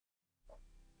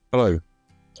Hello,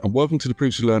 and welcome to the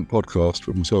Previously Learnt podcast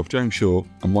with myself, James Shaw,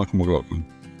 and Michael McLaughlin.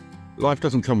 Life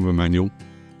doesn't come with a manual,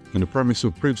 and the premise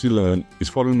of Previously Learnt is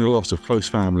following the loss of close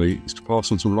family is to pass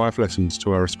on some life lessons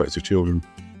to our respective children.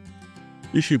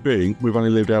 The issue being, we've only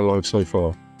lived our lives so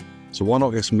far, so why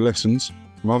not get some lessons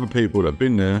from other people that have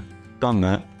been there, done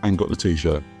that, and got the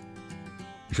t-shirt.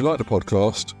 If you like the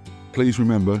podcast, please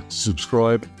remember to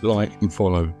subscribe, like, and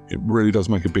follow. It really does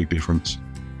make a big difference.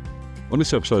 On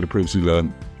this episode of Previously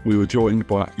Learnt, we were joined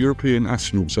by European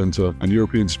Astronaut Centre and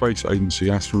European Space Agency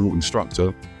astronaut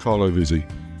instructor Carlo Vizzi.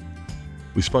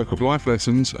 We spoke of life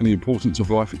lessons and the importance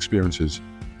of life experiences.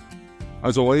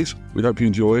 As always, we hope you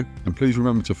enjoy, and please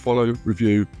remember to follow,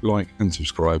 review, like, and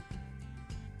subscribe.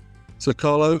 So,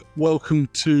 Carlo, welcome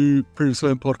to Previously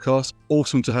Learnt podcast.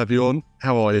 Awesome to have you on.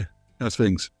 How are you? How's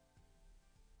things?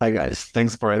 Hi guys,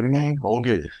 thanks for having me. All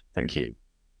good, thank you.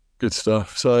 Good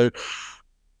stuff. So,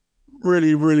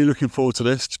 really looking forward to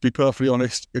this. To be perfectly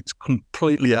honest, it's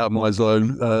completely out of my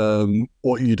zone,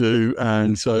 what you do,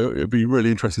 and so it'd be really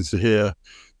interesting to hear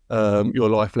your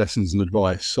life lessons and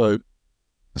advice. So,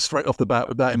 straight off the bat,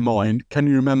 with that in mind, can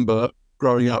you remember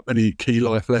growing up any key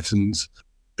life lessons?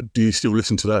 Do you still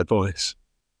listen to that advice?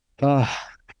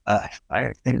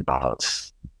 I think about,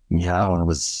 when I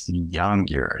was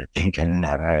younger, I think I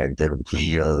never had the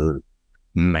real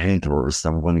mentor or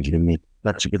someone giving me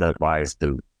such good advice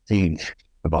to think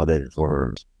about it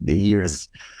for the years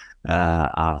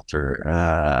after.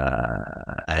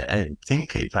 I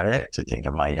think if I had to think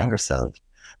of my younger self,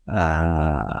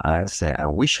 I'd say I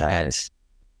wish I had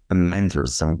a mentor,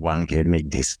 someone can make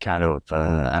this kind of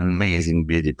amazing,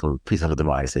 beautiful piece of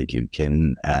advice that you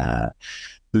can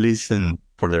listen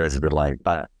for the rest of your life.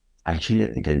 But actually,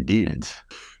 I think I didn't.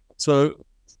 So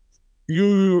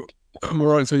you're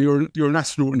an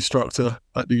astronaut instructor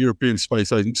at the European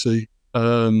Space Agency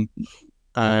and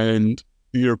the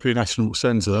European Astronaut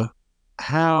Centre.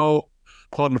 How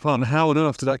on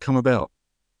earth did that come about?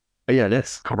 Yeah,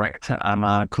 that's correct. I'm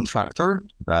a contractor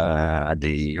at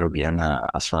the European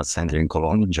Astronaut Center in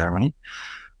Cologne, in Germany.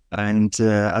 And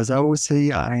as I always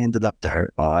say, I ended up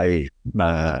there by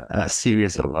a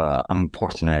series of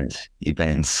unfortunate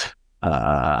events.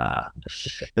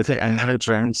 Let's say I never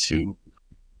dreamt to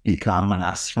become an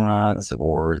astronaut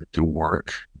or to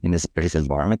work in a space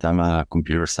environment. I'm a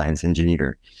computer science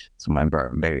engineer, so my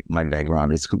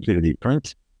background is completely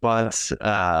different. But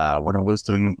when I was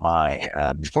doing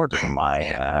before doing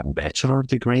my bachelor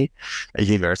degree at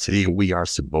university, we are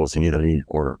supposed in Italy,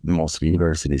 or most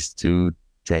universities, to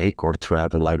take or to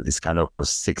have this kind of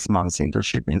 6 months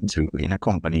internship in a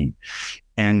company.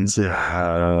 And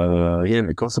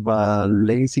because of a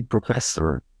lazy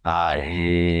professor,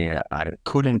 I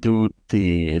couldn't do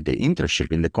the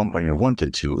internship in the company I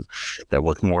wanted to. That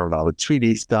was more about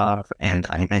 3D stuff and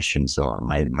animation. So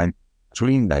my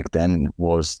dream back then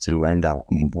was to end up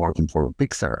working for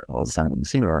Pixar or something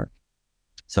similar.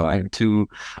 So I had to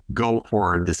go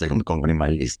for the second company in my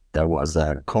list. That was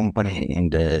a company in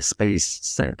the space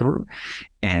sector,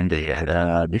 and they had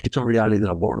a digital reality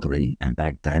laboratory. And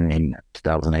back then in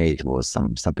 2008, it was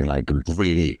something like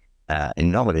really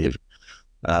innovative.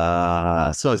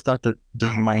 So I started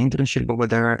doing my internship over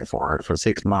there for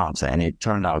 6 months, and it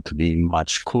turned out to be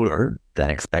much cooler than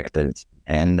expected.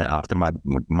 And after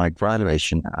my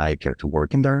graduation, I kept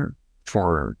working there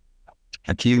for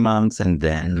a few months, and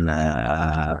then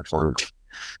for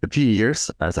a few years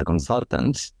as a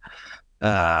consultant.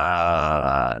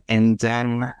 And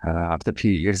then after a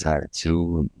few years, I had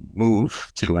to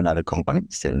move to another company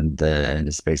still in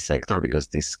the space sector, because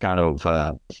this kind of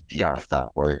PR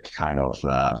stuff were kind of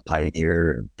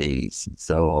pioneer days.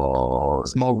 So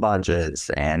small budgets,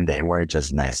 and they were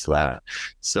just nice to have.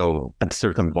 So at a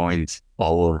certain point,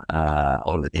 all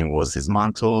the team was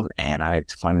dismantled, and I had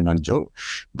to find another job.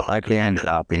 But luckily, I ended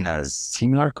up in a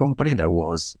similar company that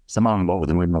was somehow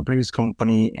involved with my previous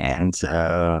company, and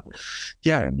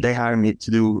they hired me to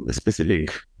do a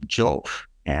specific job.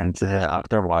 And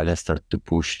after a while, I started to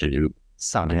push to do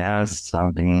something else,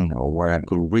 something where I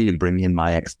could really bring in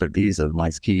my expertise and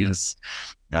my skills,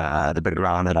 the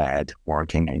background that I had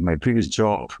working in my previous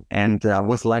job. And I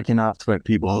was lucky enough to have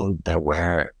people that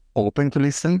were open to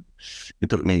listen. It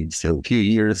took me still a few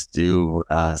years to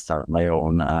start my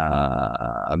own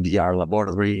VR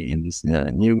laboratory in this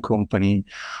new company,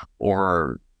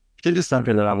 or to do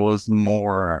something that I was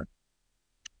more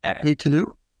happy to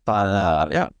do.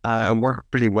 But I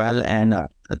worked pretty well, and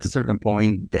at a certain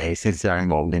point, since they're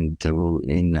involved in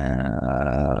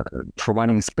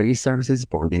providing space services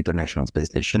for the International Space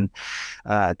Station,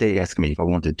 they asked me if I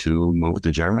wanted to move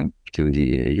to Germany, to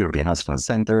the European Astronaut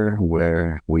Center,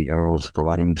 where we are also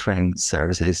providing training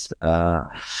services to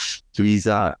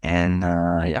ESA. And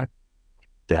yeah,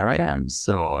 there I am.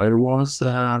 So it was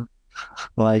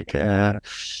like a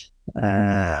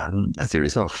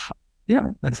series of,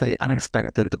 let's say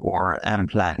unexpected or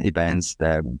unplanned events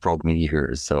that brought me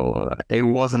here. So it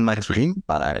wasn't my dream,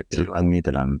 but I do admit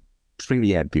that I'm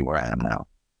pretty happy where I am now.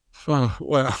 Oh,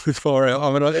 well, it's far out.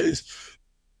 I mean,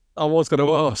 I was going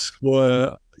to ask,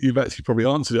 well, you've actually probably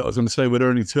answered it. I was going to say, were there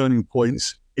any turning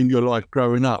points in your life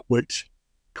growing up which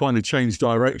kind of changed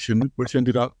direction, which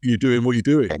ended up you doing what you're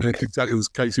doing? And it exactly was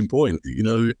case in point. You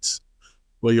know, it's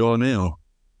where you are now.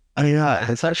 Yeah,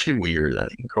 it's actually weird. I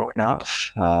think growing up,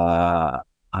 I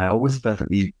always felt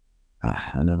I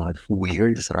don't know if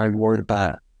weird is the right word,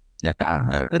 but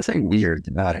yeah, let's say weird,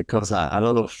 because a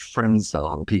lot of friends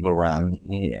or people around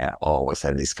me always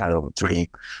had this kind of dream.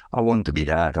 I want to be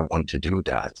that, I want to do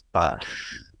that. But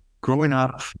growing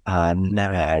up, I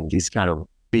never had this kind of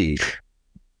big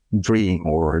dream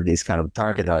or this kind of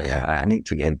target. I need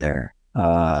to get there.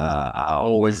 I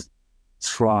always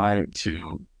try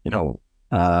to,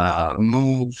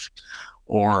 move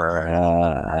or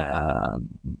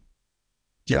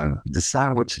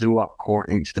decide what to do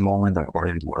according to the moment,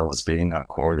 according to what I was feeling,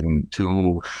 according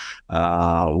to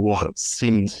what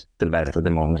seemed the best at the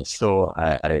moment. So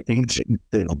I think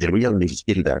the real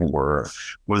skill there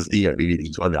was the ability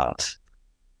to adapt.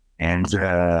 And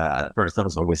at first I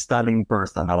was always studying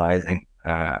first, analyzing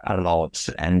a lot,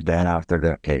 and then after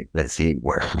that, okay, let's see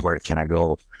where can I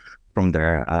go from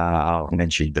there. I'll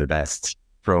eventually the best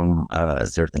from a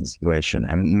certain situation,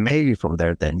 and maybe from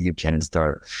there then you can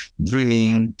start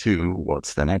dreaming to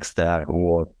what's the next step,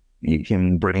 what you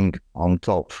can bring on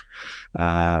top.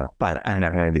 But I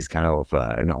never had this kind of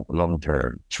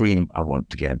long-term dream. I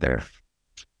want to get there.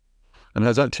 And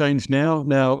has that changed now?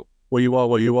 Now where you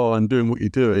are and doing what you're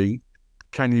doing,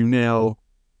 can you now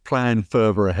plan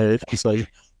further ahead and say,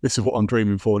 this is what I'm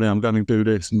dreaming for now, I'm going to do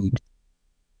this? And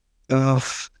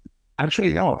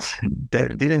actually, no,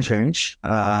 that didn't change.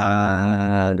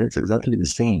 That's exactly the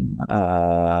same.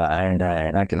 And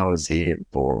I can always see it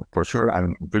for sure.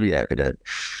 I'm really happy that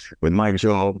with my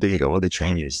job, all the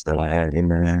changes that I had in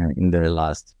the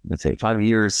last, let's say, 5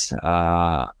 years,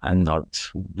 I'm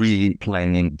not really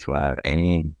planning to have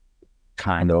any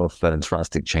kind of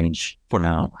drastic change for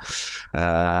now.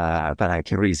 But I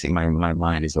can really see my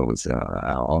mind is always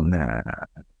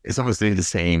it's obviously the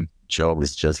same job.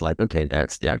 It's just like, okay,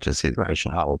 that's the actual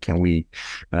situation. How can we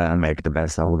make the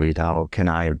best out of it? How can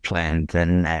I plan the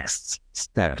next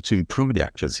step to improve the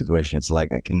actual situation? It's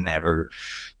like I can never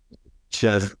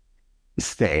just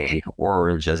stay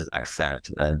or just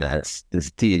accept that's the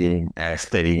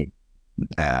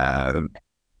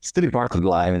steady part of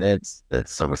life.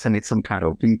 That's always need some kind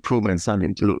of improvement,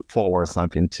 something to look forward,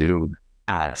 something to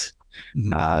add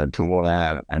to what I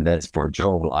have, and that's for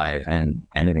job life and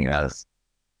anything else.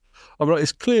 I'm right.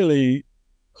 It's clearly,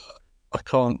 I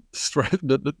can't stress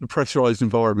the pressurized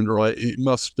environment, right? It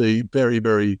must be very,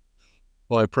 very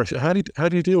high pressure. How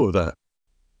do you deal with that?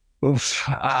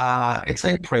 It's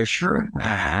like pressure,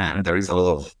 and there is a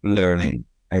lot of learning.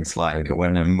 It's like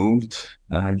when I moved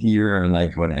here,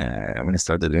 like when I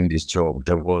started doing this job,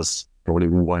 there was probably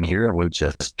 1 year with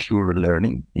just pure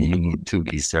learning. You need to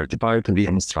be certified to be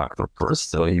an instructor first.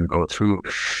 So you go through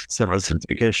several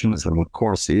certifications, several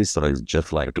courses. So it's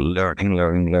just like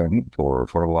learning for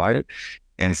a while.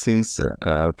 And since,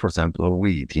 for example,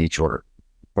 we teach, or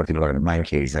particularly in my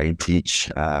case, I teach,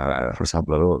 for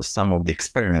example, some of the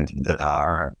experiments that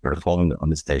are performed on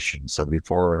the station. So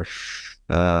before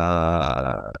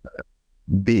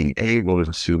being able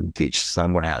to teach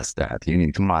someone else that, you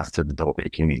need to master the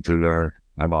topic, you need to learn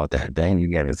about that, then you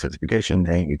get a certification,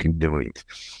 then you can do it.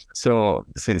 So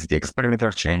since the experiments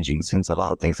are changing, since a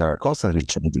lot of things are constantly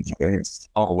changing, it's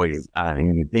always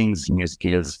adding new things, new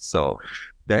skills. So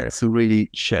that's really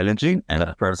challenging. And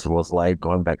at first it was like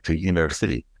going back to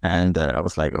university. And I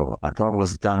was like, oh, I thought I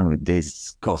was done with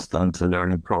this constant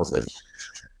learning process.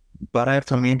 But I have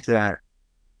to admit that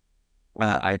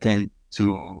I tend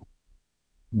to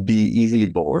be easily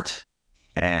bored.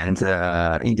 And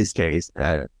in this case,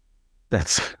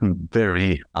 that's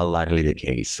very unlikely the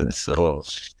case. So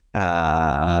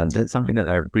that's something that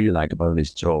I really like about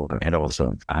this job. And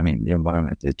also, I mean, the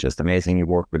environment is just amazing. You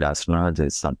work with astronauts.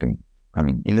 It's something, I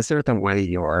mean, in a certain way,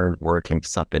 you are working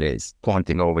something that is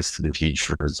pointing always to the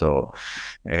future. So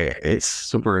it's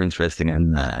super interesting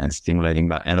and stimulating.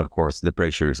 And of course, the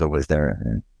pressure is always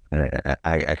there.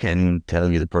 I can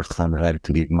tell you the first time that I had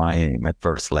to give my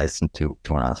first lesson to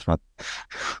an astronaut.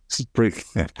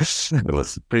 It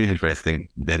was pretty interesting.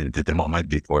 Then at the moment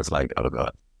before, it's like, oh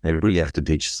God, they really have to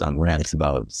teach someone else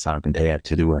about something they have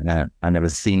to do. And I never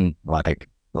seen like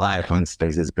life on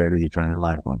space is very different than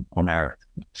life on Earth.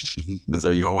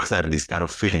 So you always have these kind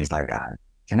of feelings like,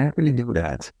 can I really do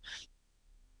that?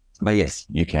 But yes,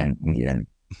 you can. Yeah,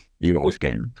 you always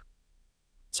can.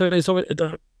 So it's always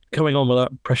going on with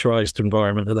that pressurized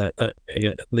environment of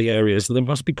the areas. There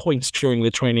must be points during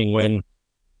the training when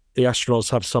the astronauts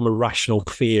have some irrational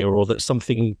fear, or that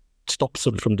something stops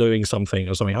them from doing something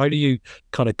or something. How do you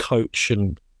kind of coach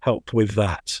and help with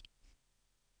that?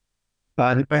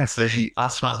 Depends. The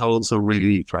astronauts are also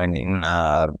really training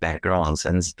backgrounds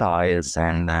and styles,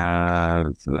 and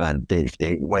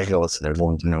they way also they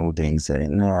want to know things.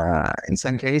 And in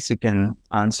some case, you can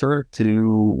answer to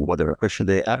whatever question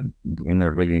they have in a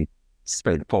really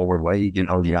straightforward way. You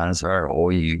know the answer,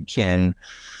 or you can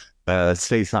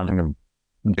say something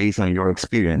based on your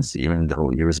experience, even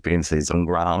though your experience is on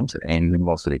ground, and in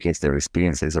most of the case, their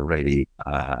experience is already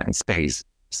in space.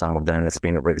 Some of them has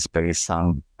been already space.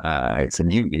 Some it's a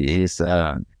newbie. It's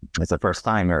a first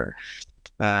timer.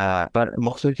 But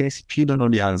most of the case, if you don't know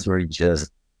the answer, you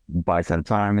just by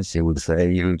sometimes you would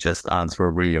say you just answer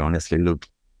really honestly. Look,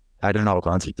 I don't know how to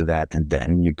answer to that, and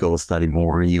then you go study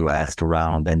more. You ask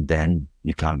around, and then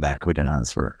you come back with an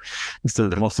answer. So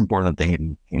the most important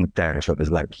thing in their job is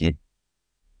like you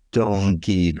don't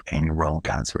give any wrong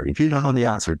answer. If you don't know the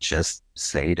answer, just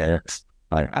say that.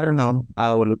 Like, I don't know.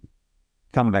 I will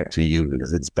come back to you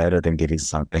because it's better than getting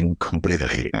something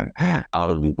completely out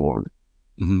of the board.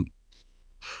 Mm-hmm.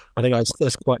 I think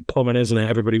that's quite common, isn't it?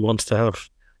 Everybody wants to have,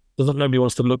 nobody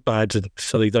wants to look bad,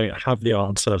 so they don't have the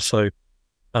answer. So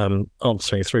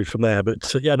answering through from there.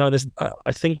 But yeah, no,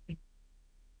 I think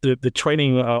the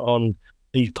training on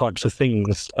these types of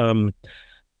things,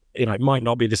 it might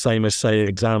not be the same as, say,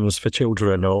 exams for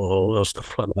children or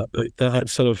stuff like that. But that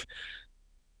sort of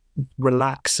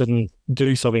relax and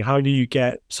do something. How do you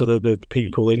get sort of the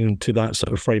people into that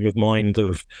sort of frame of mind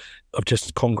of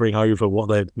just conquering over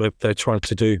what they're trying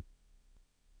to do?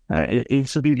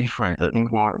 It's a bit different. I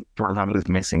think what, for example, is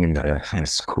missing in the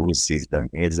school system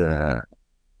is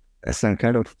some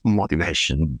kind of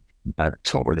motivation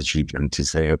toward the children to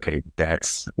say, okay,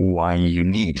 that's why you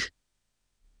need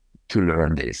to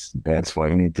learn this. That's why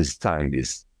you need to study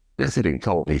this specific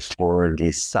topic for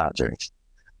this subject.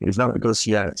 It's not because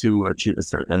you have to achieve a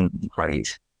certain grade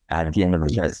at the end of the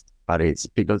test, but it's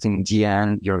because in the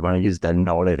end, you're going to use that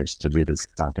knowledge to build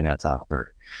something else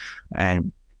after.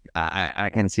 And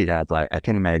I can see that, like, I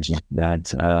can imagine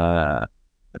that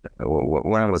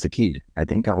when I was a kid, I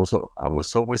think I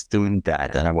was always doing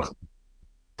that, and I was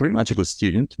pretty much a good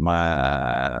student.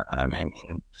 I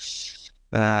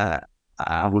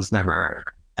was never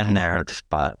a nerd,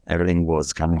 but everything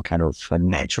was kind of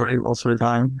naturally most of the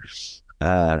time.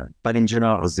 But in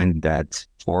general, I was doing that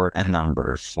for a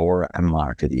number, for a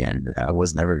mark at the end. I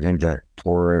was never doing that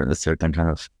for a certain kind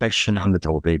of passion on the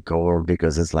topic, or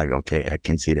because it's like, okay, I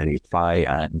can see that if I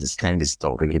understand this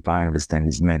topic, if I understand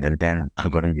this method, then I'm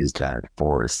going to use that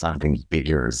for something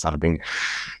bigger, something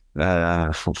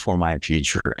for my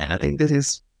future. And I think this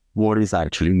is what is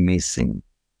actually missing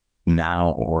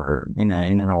now, or in a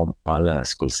normal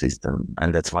school system.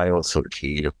 And that's why also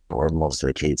kid, or most of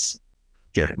the kids,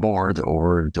 get bored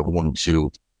or don't want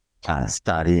to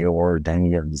study, or then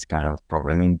you have this kind of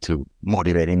programming to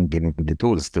motivating, giving the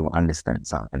tools to understand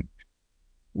something.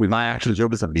 With my actual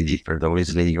job, is a bit different.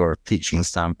 Obviously, you're teaching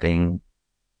something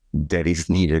that is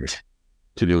needed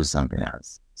to do something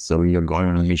else. So you're going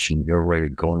on a mission, you're really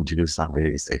going to do something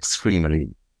that is extremely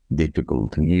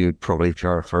difficult. And you probably, if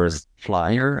you're a first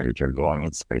flyer, if you're going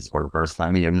in space for the first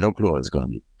time, you have no clue what it's going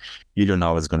to be. You don't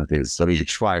know what it's going to be. So you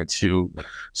try to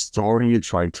store, you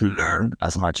try to learn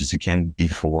as much as you can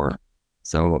before.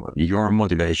 So your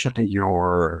motivation,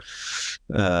 your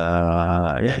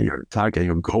target,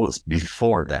 your goals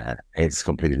before that, it's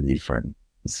completely different.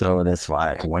 So that's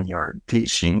why when you're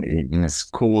teaching in a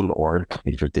school, or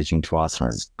if you're teaching to us,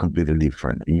 it's completely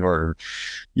different. You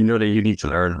know that you need to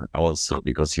learn also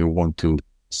because you want to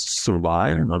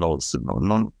survive,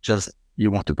 not just you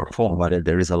want to perform, but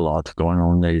there is a lot going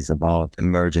on. There is about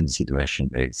emergency situation.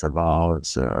 It's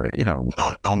about,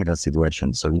 non-dominant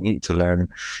situation. So you need to learn,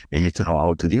 you need to know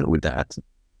how to deal with that.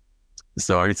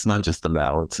 So it's not just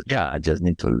about, I just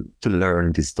need to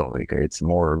learn this topic. It's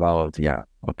more about,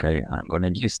 okay, I'm going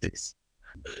to use this.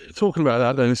 Talking about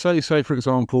that then, say for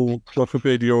example, God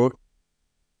forbid you're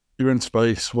in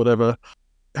space, whatever,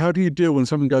 how do you deal when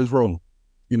something goes wrong?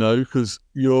 Because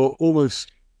you're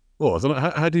almost Well, I don't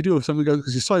know, how do you do if something goes,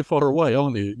 because you're so far away,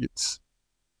 aren't you?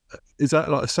 Is that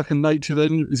like a second nature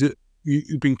then? Is it,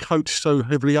 you've been coached so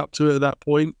heavily up to it at that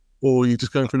point, or are you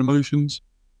just going through emotions?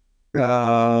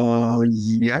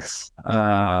 Yes.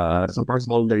 So first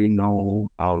of all, they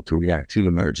know how to react to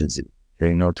emergency.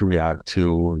 They know to react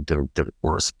to the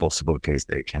worst possible case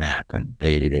that can happen.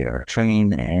 They are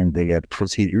trained and they have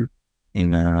procedure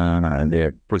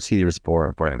their procedures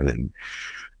for everything.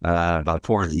 But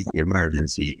for the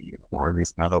emergency or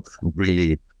this kind of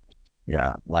really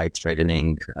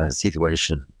life-threatening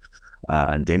situation,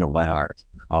 they know by heart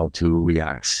how to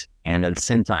react. And at the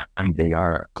same time, they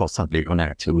are constantly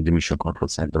connected to the mission control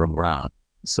center on ground.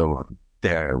 So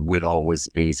there will always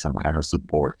be some kind of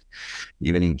support,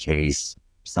 even in case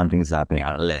something's happening,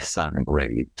 unless I'm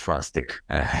really drastic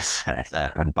has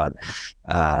happened. But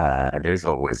there's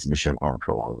always mission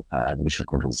control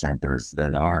centers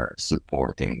that are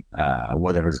supporting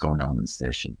whatever's going on in the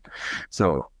station.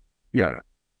 So, yeah.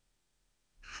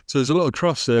 So there's a lot of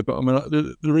trust there, but I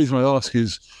mean, the reason I ask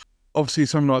is obviously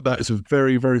something like that is a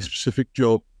very, very specific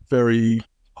job, very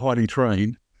highly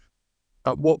trained.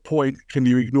 At what point can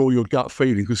you ignore your gut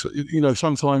feeling? Because,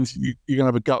 sometimes you're going to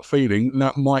have a gut feeling and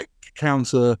that might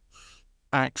counteract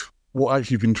what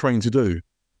actually you've been trained to do.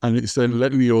 And it's then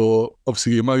letting your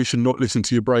emotion not listen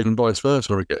to your brain and vice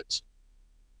versa, I guess.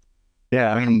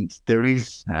 Yeah, I mean, there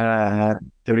is your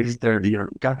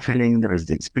gut feeling, there is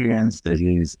the experience,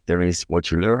 there is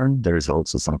what you learn, there is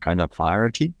also some kind of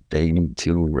hierarchy they need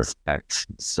to respect.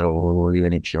 So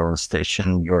even if you're on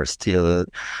station, you're still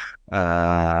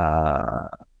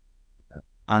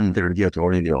under the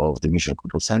authority of the mission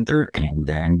control center, and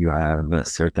then you have a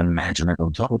certain management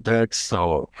on top of that.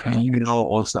 So you know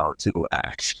also how to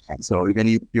act. So even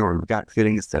if your gut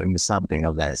feeling is telling you something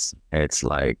else, it's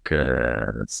like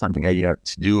something that you have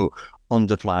to do on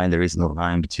the fly. There is no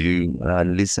time to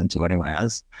listen to anyone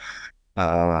else.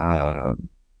 I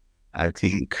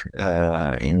think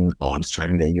in all this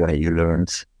training that you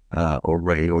learned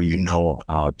already, or you know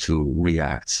how to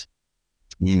react.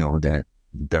 You know that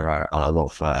there are a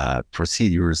lot of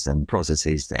procedures and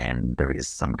processes, and there is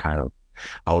some kind of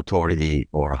authority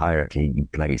or hierarchy in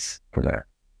place for that.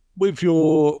 With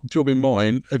your job in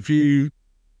mind, have you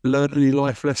learned any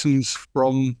life lessons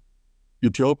from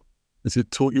your job? Has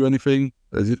it taught you anything?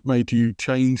 Has it made you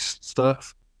change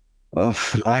stuff?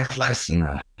 Life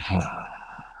lesson.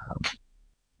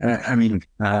 I mean,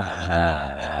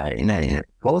 in a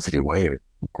positive way,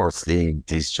 of course,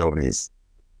 this job is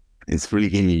really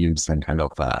giving you some kind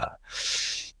of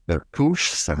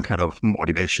push, some kind of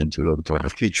motivation to look to the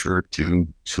future, to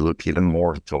look even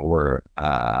more toward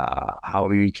how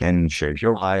you can shape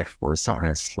your life or someone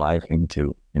else's life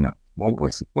into,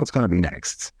 what's going to be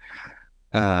next.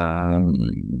 But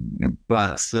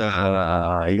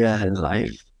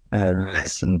life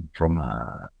lesson from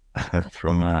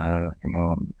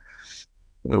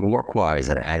work-wise,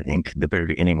 I think the very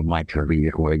beginning of my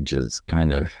career, where just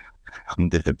kind of on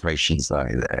the depression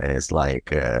side, is like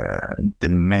the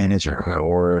manager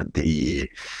or the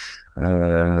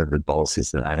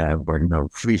bosses that I have were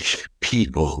not really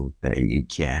people that you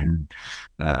can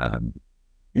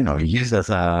use as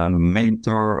a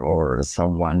mentor or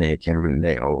someone that can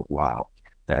relate. Oh wow,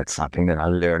 that's something that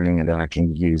I'm learning and that I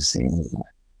can use in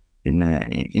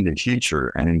the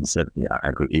future. And so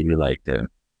I could give you like a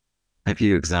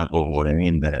few examples of what I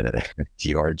mean. That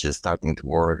you are just starting to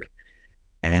work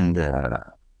and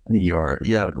you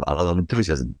have a lot of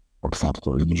enthusiasm. For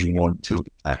example, you want to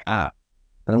I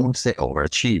don't want to say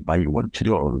overachieve, but you want to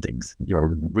do all the things.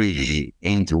 You're really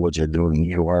into what you're doing.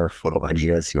 You are full of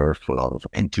ideas. You're full of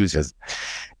enthusiasm.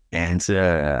 And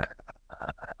I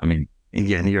mean, in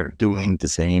the end, you're doing the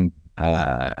same.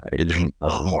 You're doing a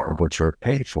lot more of what you're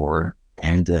paid for.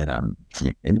 And it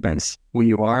depends who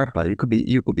you are, but you could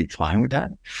be fine with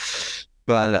that.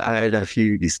 But I had a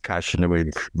few discussions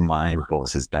with my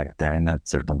bosses back then. That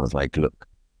certainly was like, look,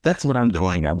 that's what I'm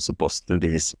doing. I'm supposed to do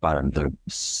this, but I'm doing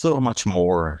so much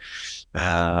more. So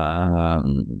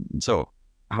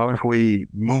how do we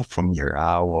move from here?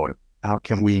 How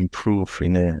can we improve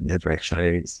in the direction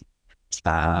that is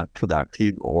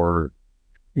productive or,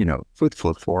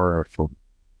 fruitful for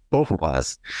both of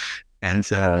us? And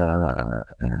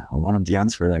one of the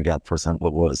answers I got, for example,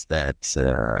 was that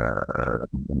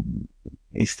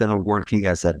instead of working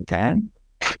as a 10,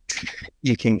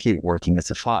 you can keep working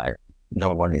as a 5.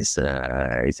 no one is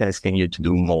asking you to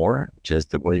do more,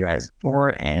 just what you ask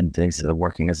for, and instead of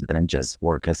working as a 10, just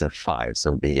work as a 5.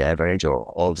 So be average or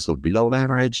also below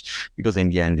average, because in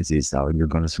the end, this is how you're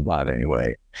going to survive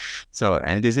anyway. So,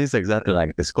 and this is exactly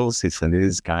like the school system.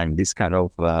 This kind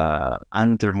of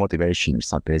under motivation or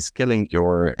something. It's killing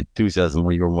your enthusiasm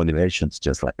or your motivations.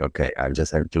 Just like, okay, I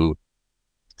just have to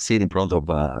sit in front of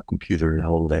a computer the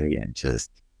whole day and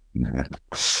just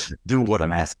do what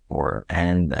I'm asked for.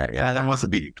 And yeah, that was a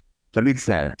bit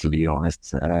sad, to be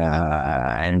honest.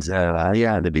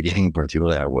 The beginning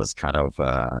particularly, I was kind of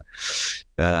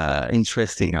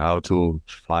interesting how to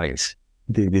fight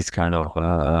this kind of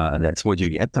that's what you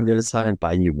get on the other side,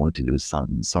 but you want to do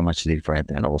so much different.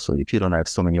 And also, if you don't have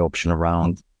so many options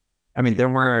around, I mean, there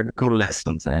were good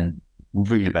lessons and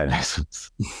really bad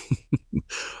lessons.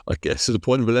 I guess the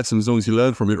point of a lesson as long as you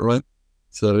learn from it, right?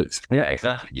 So it's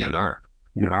exactly. You learn.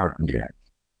 Yeah.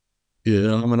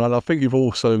 Yeah, I mean, I think you've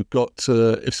also got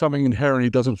if something inherently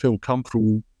doesn't feel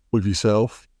comfortable with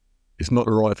yourself, it's not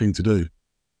the right thing to do,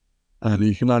 and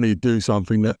you can only do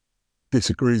something that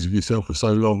disagrees with yourself for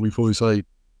so long before you say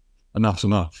enough's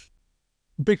enough.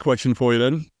 Big question for you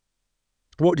then: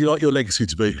 what do you like your legacy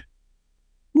to be?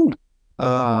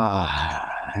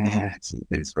 It's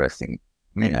interesting.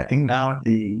 I mean, I think now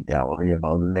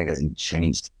about the legacy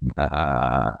changed.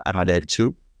 I'm a dad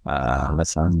too. My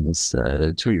son is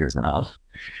 2 years and a half,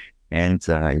 and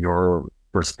your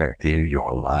perspective,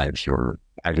 your life, your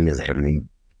ideas, everything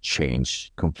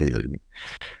changed completely.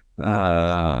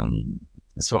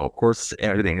 So of course,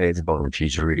 everything that is about the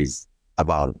future is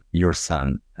about your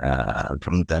son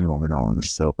from that moment on.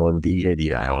 So the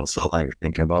idea, I also like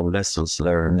thinking about lessons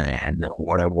learned and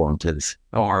what I wanted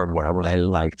or what I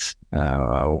liked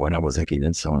when I was a kid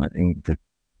and so on. I think the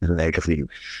legacy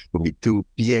would be to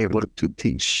be able to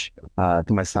teach to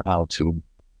my son how to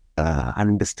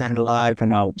understand life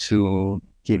and how to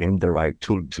give him the right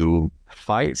tool to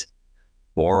fight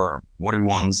for what he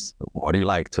wants, what he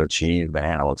likes to achieve,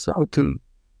 and also how to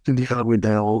deal with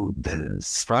the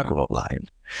struggle of life.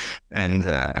 And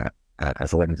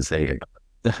as I like to say,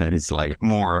 it's like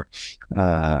more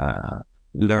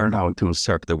learn how to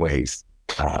surf the waves.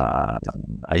 I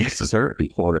used to surf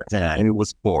before, and it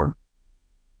was poor.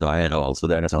 So I had also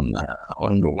that on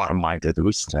one of my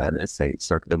tattoos that say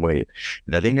surf the wave.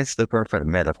 And I think it's the perfect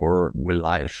metaphor with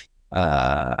life.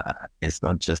 It's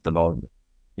not just about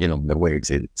the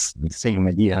waves. It's the same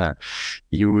idea.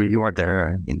 You are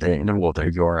there in the water.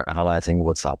 You're analyzing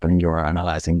what's happening. You're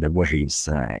analyzing the waves,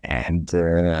 and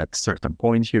at a certain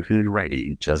point you feel ready.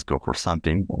 You just go for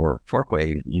something or for a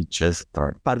wave. You just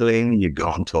start paddling. You go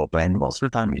on top, and most of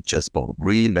the time you just fall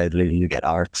really badly. You get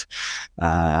hurt.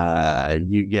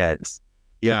 You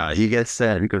get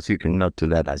sad because you cannot do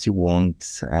that as you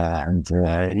want, and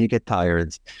you get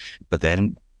tired. But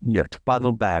then you have to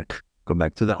paddle back. Go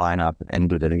back to the lineup and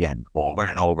do that again over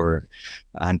and over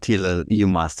until you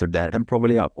master that. And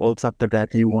probably also after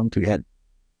that, you want to get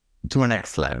to a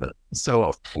next level.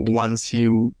 So once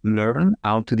you learn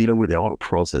how to deal with the whole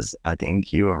process, I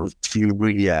think you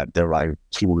really have the right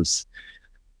tools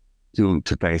to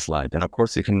face life. And of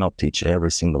course, you cannot teach every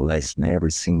single lesson,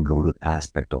 every single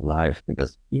aspect of life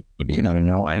because you never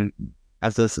know. And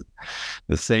as they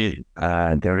say,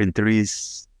 there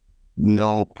is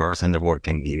no person in the world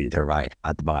can give you the right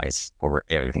advice for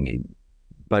everything.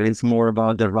 But it's more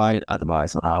about the right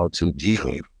advice on how to deal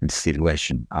with the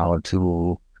situation, how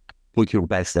to put your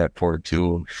best effort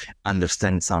to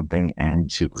understand something and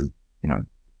to,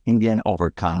 in the end,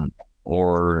 overcome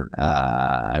or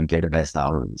get the best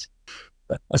out of it.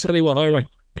 I tell you what, I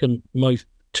reckon most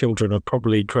children are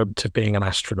probably dreamt of being an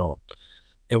astronaut.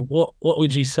 What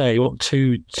would you say? What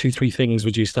two, 3 things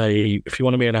would you say if you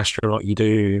want to be an astronaut? You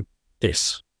do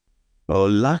this. Well,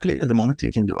 luckily at the moment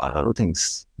you can do a lot of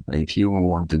things. If you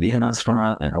want to be an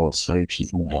astronaut, and also if you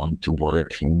want to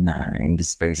work in the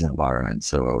space environment,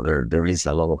 so there is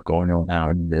a lot of going on now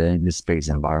in the space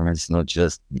environment. It's not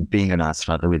just being an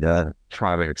astronaut with a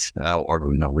private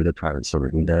with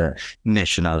the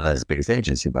National Space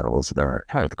Agency, but also there are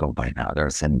private companies now that are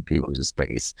sending people to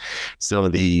space. So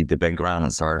the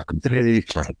backgrounds are completely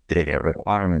different. The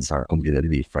requirements are completely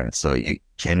different. So you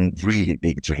can really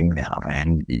big dream now,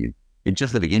 and it's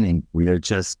just the beginning. We are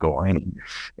just going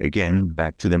again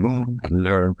back to the moon and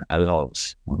learn a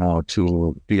lot how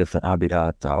to build an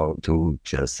habitat, how to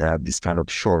just have this kind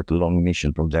of short, long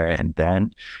mission from there. And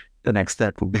then the next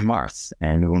step will be Mars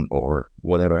and or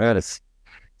whatever else.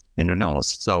 And who knows?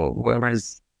 So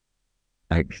whereas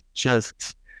like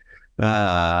just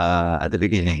at the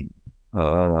beginning,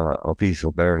 a piece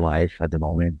of their life at the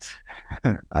moment.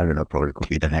 I don't know, probably could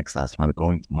be the next astronaut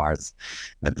going to Mars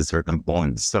at a certain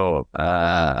point. So,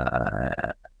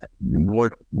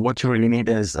 what you really need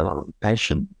is a lot of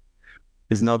passion.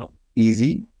 It's not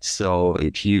easy. So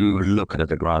if you look at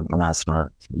the ground an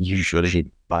astronaut,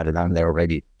 usually by the time they're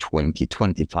already 20,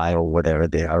 25 or whatever,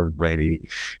 they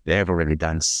have already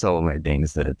done so many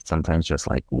things that it's sometimes just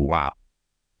like, wow,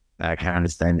 I can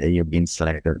understand that you've been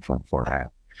selected for that.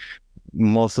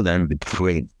 Most of them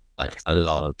between like a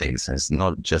lot of things. It's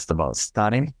not just about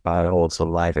studying, but also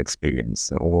life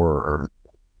experience or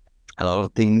a lot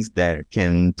of things that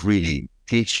can really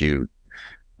teach you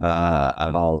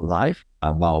about life,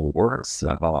 about works,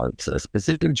 about a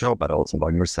specific job, but also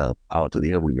about yourself, how to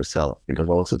deal with yourself. Because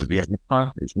also to be a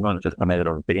smart, it's not just a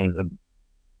matter of being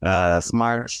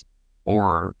smart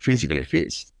or physically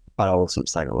fit, but also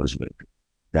psychologically.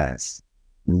 That's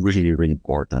really, really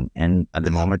important. And at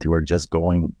the moment, you are just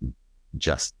going,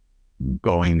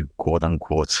 quote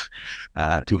unquote,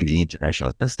 to the International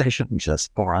Space Station, which is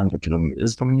 400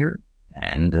 kilometers from here.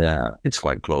 And it's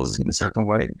quite close in a certain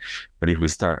way. But if we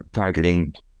start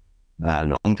targeting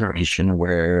a long-term mission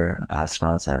where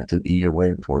astronauts have to be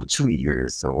away for 2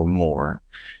 years or more,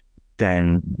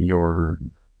 then your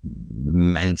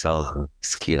mental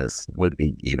skills will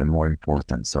be even more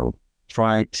important. So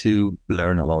try to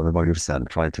learn a lot about yourself,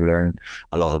 try to learn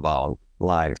a lot about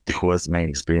life, do as many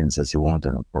experiences you want,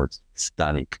 and of course,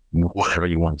 study whatever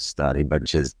you want to study, but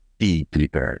just be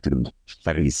prepared to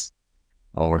face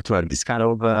or to have this kind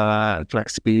of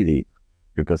flexibility,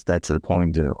 because that's the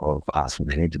point of us.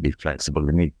 They need to be flexible.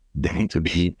 They need to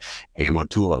be able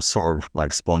to absorb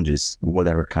like sponges,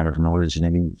 whatever kind of knowledge they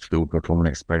need to perform an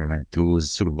experiment, to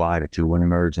survive to an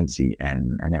emergency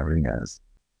and everything else.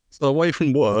 So away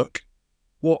from work,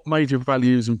 what major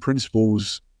values and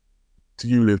principles do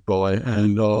you live by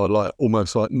and are like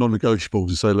almost like non-negotiables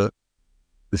to say, look,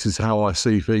 this is how I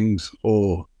see things,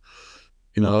 or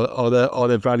are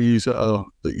there values that are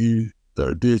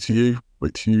dear to you,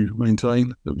 which you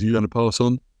maintain, that you're going to pass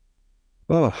on?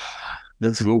 Oh,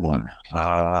 that's a good one.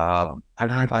 I don't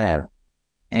know if I have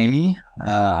any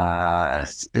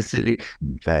specific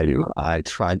value. I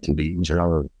try to be in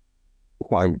general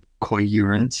quite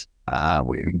coherent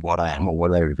with what I am or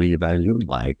what I really value,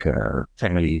 like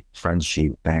family,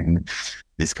 friendship, and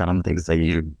these kind of things that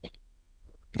you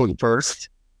put first,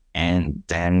 and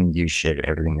then you share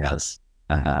everything else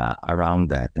around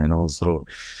that. And also,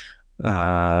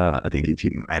 I think if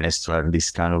you manage to have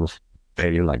this kind of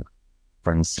value, like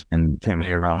friends and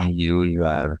family around you, you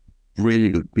have really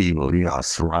good people. You are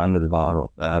surrounded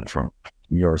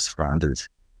you're surrounded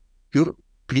good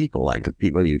people, like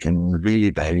people you can really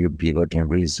value, people can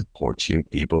really support you,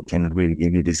 people can really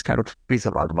give you this kind of piece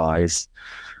of advice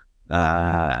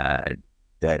that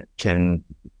can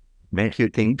make you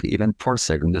think even for a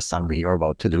second that something you're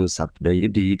about to do, something that you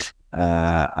did.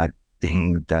 I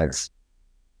think that's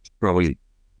probably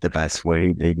the best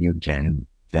way that you can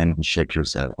then shape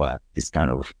yourself at this kind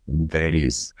of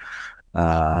values.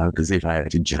 Because if I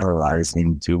had to generalize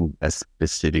into a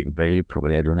specific value,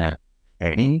 probably I don't have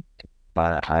any.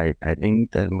 But I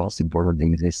think the most important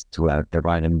thing is to have the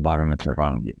right environment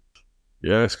around you.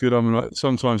 Yeah, it's good. I mean, like,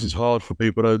 sometimes it's hard for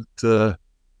people to.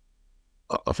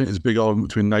 I think there's a big argument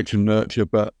between nature and nurture,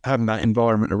 but having that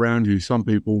environment around you, some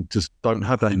people just don't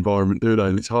have that environment, do they?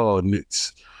 And it's hard, and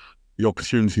it's the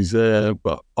opportunities there,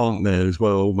 but aren't there as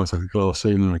well, almost like a glass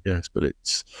ceiling, I guess. But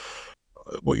it's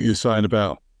what you're saying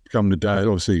about becoming a dad.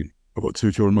 Obviously, I've got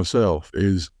 2 children myself.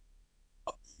 Is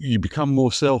you become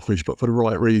more selfish, but for the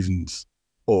right reasons.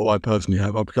 Or I personally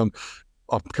have. I've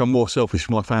become more selfish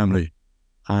for my family,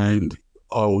 and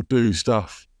I will do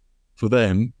stuff for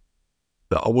them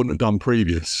that I wouldn't have done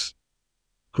previous,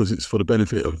 because it's for the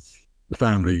benefit of the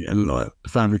family, and like the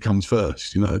family comes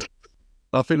first.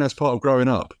 I think that's part of growing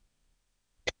up.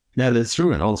 Yeah, that's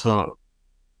true. And also,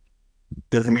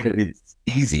 doesn't mean that it's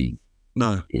easy.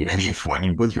 No. Even if when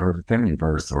you put your family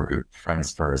first or your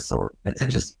friends first, or it's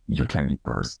just your family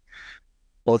first.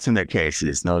 Also in that case,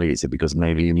 it's not easy because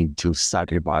maybe you need to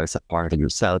sacrifice a part of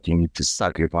yourself. You need to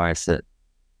sacrifice a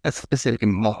specific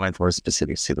moment or a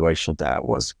specific situation that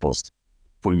was supposed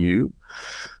for you.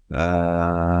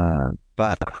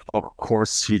 But of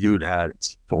course, you do that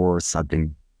for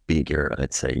something bigger.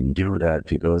 Let's say you do that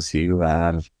because you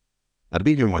have a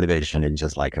bigger motivation. It's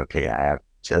just like, okay, I have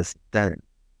just that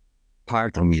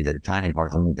part of me, that tiny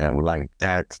part of me that would like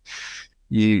that.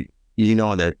 You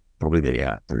know that probably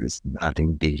there is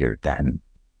nothing bigger than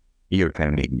your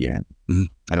family. Yeah. Mm-hmm.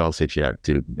 And also if you have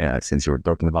to, since you were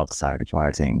talking about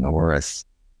sacrificing or as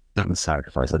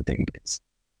sacrifice, I think it's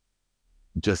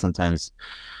just sometimes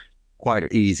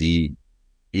quite easy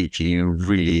if you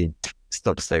really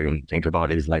stop staring and think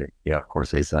about it. It's like, yeah, of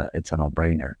course, it's a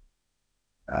no-brainer.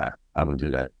 I will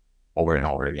do that over and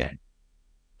over again.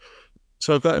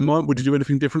 So with that in mind, would you do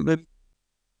anything different then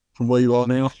from where you are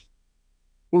now?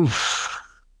 Oof.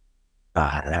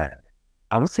 I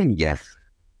would say yes.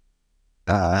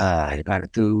 If I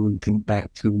had to think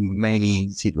back to many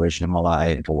situations in my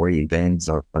life or events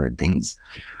or things,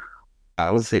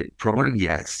 I would say probably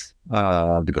yes.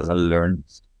 Because I learned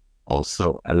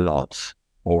also a lot.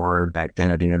 Or back then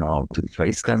I didn't know how to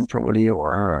face them probably,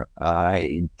 or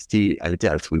I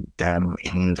dealt with them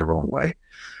in the wrong way.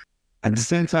 At the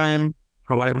same time,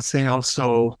 probably I would say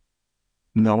also,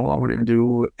 no, I wouldn't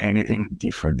do anything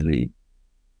differently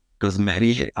because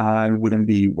maybe I wouldn't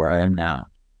be where I am now.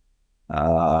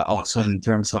 Also in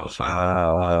terms of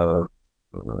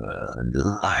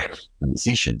life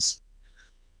decisions,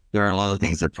 there are a lot of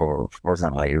things that, for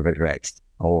example, I regret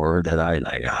or that I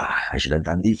like, I should have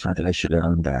done different, I should have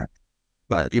done that.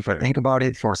 But if I think about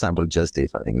it, for example, just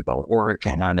if I think about work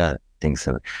and other things,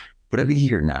 would I be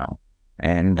here now?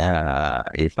 And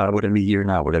if I wouldn't be here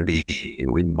now, would I be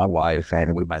with my wife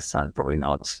and with my son? Probably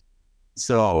not.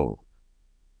 So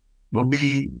would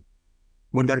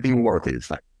that be worth it?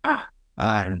 It's like,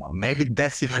 I don't know. Maybe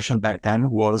that situation back then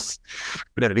would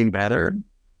have been better.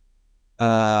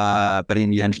 But in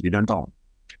the end, you don't know.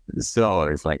 So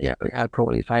it's like, yeah,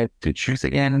 probably if I had to choose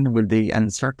again with the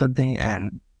uncertainty,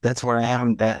 and that's where I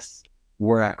am, that's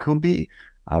where I could be,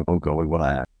 I will go with what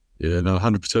I am. Yeah, no,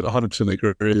 100%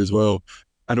 agree as well.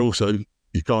 And also,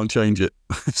 you can't change it.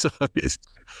 So it's...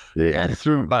 Yeah, it's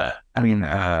true. But I mean,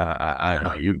 I don't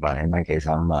know you, but in my case,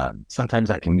 sometimes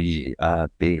I can be a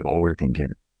big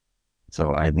overthinker.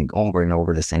 So I think over and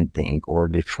over the same thing, or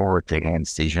before taking a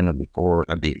decision, or before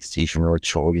a big decision or a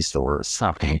choice or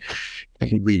something, I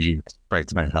can really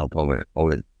break myself over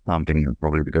something,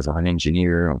 probably because I'm an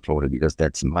engineer, or probably because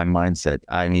that's my mindset.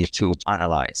 I need to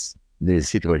analyze the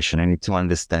situation. I need to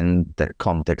understand the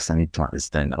context. I need to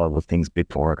understand all the things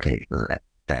before, okay,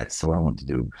 that's what I want to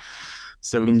do.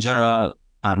 So in general,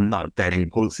 I'm not that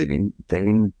impulsive in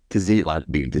taking like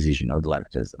big decision, or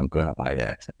like just I'm going to buy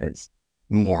that. It's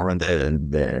more on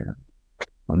the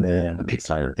big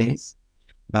side of things.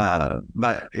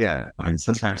 But yeah, I mean,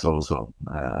 sometimes also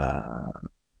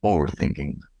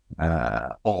overthinking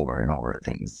over and over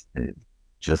things. It's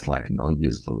just like not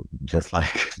useful, just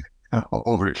like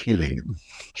overhealing.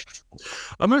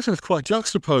 I imagine it's quite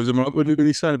juxtaposed. I mean, what you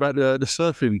were saying about the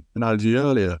surfing analogy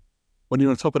earlier. When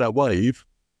you're on top of that wave,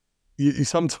 you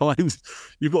sometimes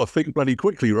you've got to think bloody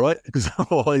quickly, right? Because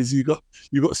otherwise you've got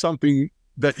something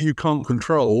that you can't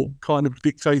control kind of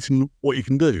dictating what you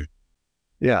can do.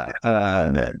 Yeah,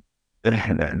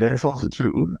 that's also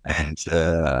true. And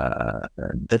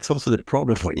that's also the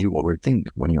problem when you overthink,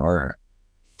 when you are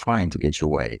trying to get your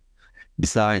way.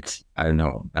 Besides, I don't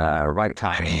know, right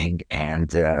timing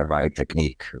and right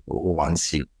technique.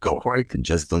 Once you go for it,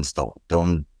 just don't stop.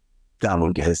 Don't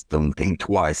double guess. Don't think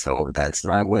twice. Oh, that's the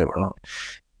right way or not.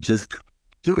 Just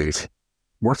do it.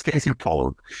 Worst case, you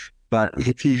follow. But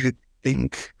if you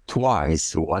think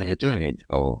twice while you're doing it,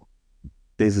 oh,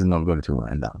 this is not going to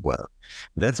end up well.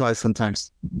 That's why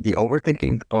sometimes the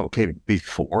overthinking, okay,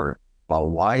 before, but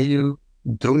why you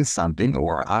doing something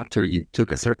or after you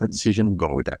took a certain decision,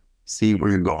 go with that. See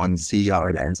where you're going, see how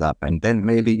it ends up. And then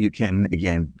maybe you can,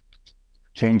 again,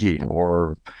 change it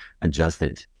or adjust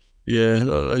it. Yeah,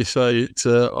 they say it's,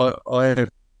 I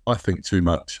think too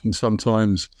much. And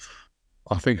sometimes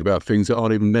I think about things that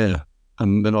aren't even there.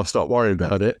 And then I start worrying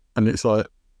about it. And it's like,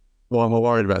 why am I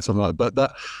worried about something like that? But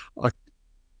that,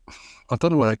 I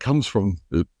don't know where that comes from.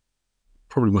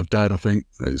 Probably my dad, I think.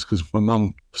 It's because my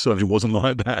mum certainly wasn't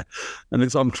like that. And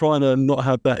I'm trying to not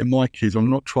have that in my kids. I'm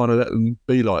not trying to let them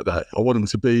be like that. I want them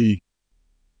to be,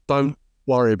 don't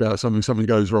worry about something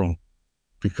goes wrong,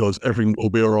 because everything will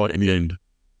be all right in the end.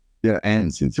 Yeah,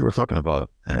 and since you were talking about,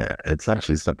 it's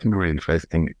actually something really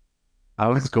interesting. I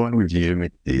was going with you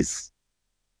with this,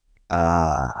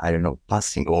 I don't know,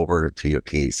 passing over to your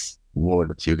case,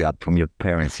 what you got from your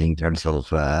parents in terms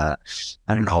of, I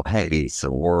don't know, habits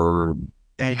or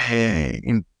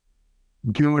in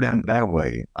good and bad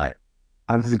way. I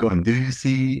was going, do you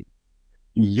see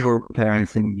your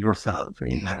parenting yourself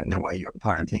in the way you're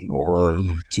parenting, or?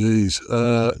 Oh, geez.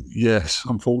 Yes,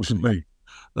 unfortunately.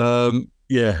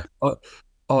 Yeah. My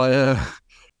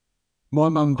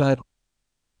mum and dad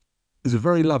is a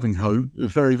very loving home, a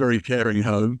very, very caring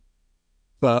home,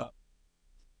 but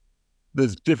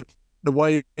there's different, the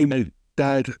way my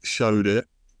dad showed it.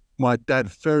 My dad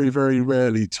very, very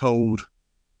rarely told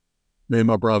me and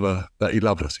my brother that he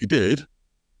loved us. He did,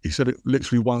 He said it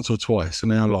literally once or twice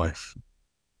in our life.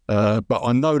 But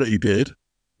I know that he did,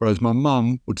 whereas my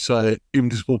mum would say it even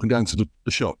just walking down to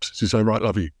the shops. She'd say, right,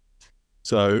 love you.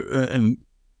 So, and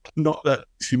not that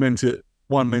she meant it,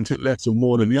 one meant it less or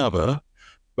more than the other,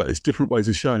 but it's different ways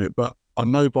of showing it. But I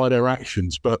know by their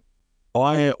actions. But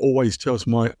I always say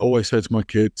to my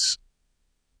kids,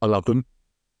 I love them.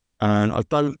 And I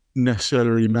don't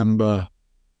necessarily remember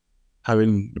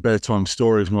having the bedtime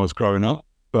stories when I was growing up,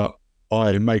 but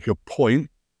I make a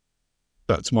point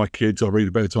that to my kids, I read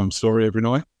a bedtime story every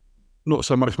night. Not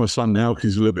so much my son now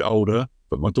because he's a little bit older,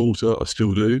 but my daughter, I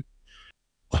still do.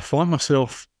 I find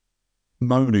myself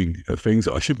moaning at things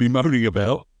that I should be moaning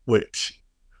about, which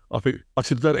I think I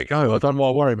should let it go. I don't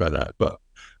want to worry about that.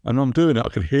 And I'm doing it. I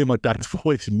can hear my dad's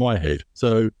voice in my head.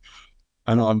 So,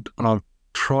 and I've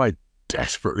tried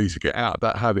desperately to get out of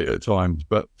that habit at times,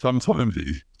 but sometimes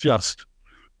it's just,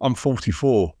 I'm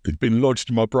 44. It's been lodged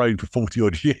in my brain for 40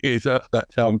 odd years.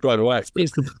 That's how I'm trying to act.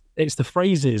 It's the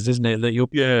phrases, isn't it, that you're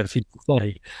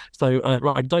say. So,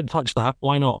 right, don't touch that.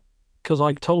 Why not? Because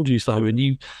I told you so, and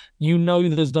you know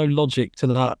there's no logic to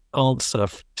that answer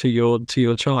to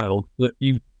your child, that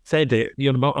you said it.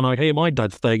 And I hear my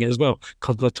dad saying it as well,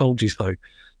 because I told you so.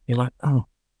 You're like, oh,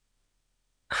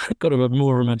 got to have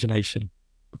more imagination.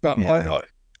 But yeah.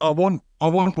 I want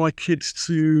my kids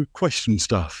to question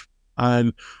stuff,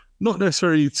 and not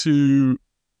necessarily to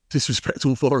disrespect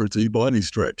authority by any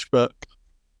stretch, but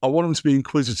I want them to be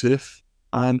inquisitive.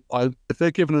 And if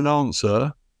they're given an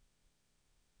answer,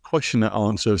 question that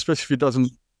answer, especially if it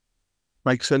doesn't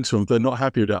make sense to them. If they're not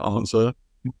happy with that answer,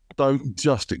 don't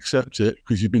just accept it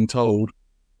because you've been told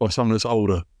by someone that's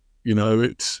older. You know,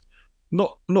 it's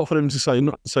not for them to say,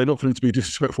 not for them to be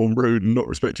disrespectful and rude and not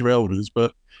respect your elders,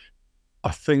 but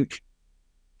I think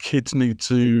kids need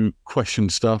to question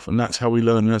stuff, and that's how we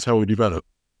learn and that's how we develop,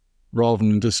 rather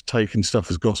than just taking stuff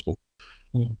as gospel.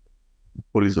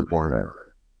 What is the point there?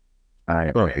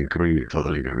 I totally agree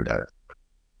with that.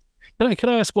 Can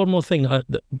I ask one more thing?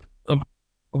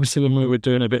 Obviously, when we were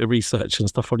doing a bit of research and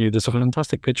stuff on you, there's a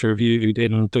fantastic picture of you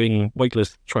doing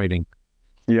weightless training.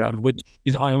 Yeah. Which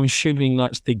is, I'm assuming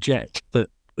that's the jet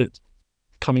that's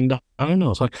coming down. I don't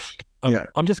know. So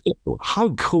I'm just, how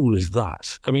cool is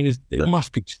that? I mean, it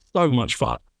must be so much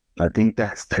fun. I think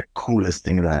that's the coolest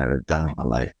thing that I've ever done in my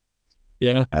life.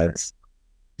 Yeah. If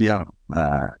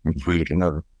we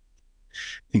cannot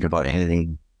think about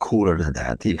anything cooler than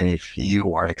that, even if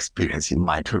you are experiencing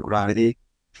microgravity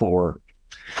for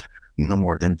no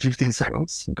more than 15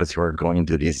 seconds, because you are going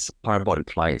to this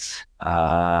parabolic flight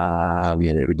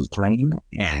with the plane,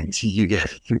 and you get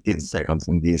 15 seconds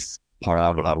in this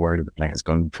parabola where the plane is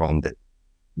going from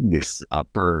this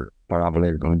upper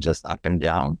parabola going just up and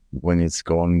down. When it's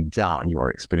going down, you are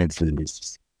experiencing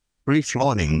this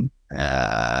free-floating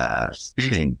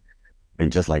feeling,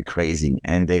 just like crazy.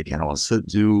 And they can also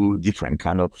do different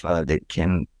kind of, they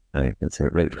can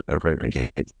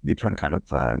replicate different kind of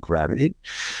gravity.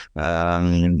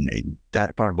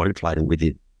 That parabolic flight, we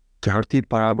did 30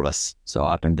 parabolas, so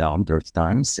up and down 30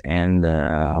 times, and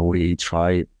we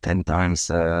tried 10 times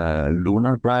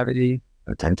lunar gravity,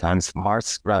 10 times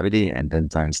Mars gravity, and 10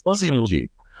 times zero G.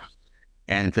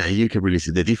 And you can really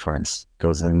see the difference,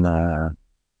 because in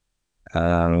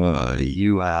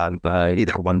you have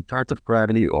either 1/3 of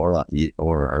gravity or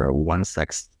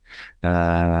 1/6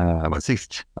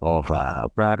 of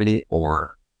gravity,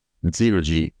 or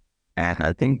 0G. And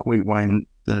I think we went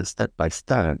step by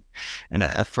step. And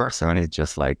at first, when it's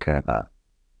just like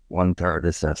 1/3,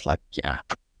 it's just like, yeah,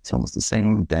 it's almost the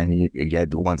same. Then you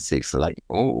get 1/6, like,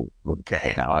 oh,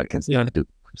 okay, now I can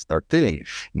start feeling.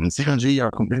 In 0G,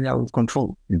 you're completely out of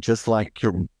control. It's just like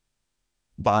your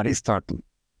body starts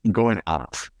going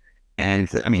up. And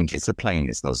I mean, it's a plane,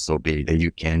 it's not so big that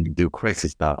you can do crazy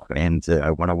stuff. And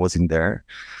when I was in there,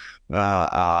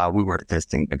 we were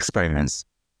testing experiments.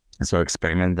 So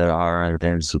experiments that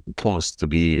they're supposed to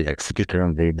be executed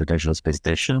on the International Space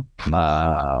Station.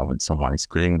 When someone is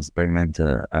creating an experiment,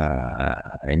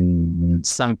 in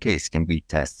some case can be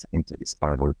tested into these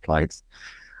parabolic flights.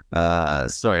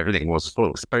 So everything was full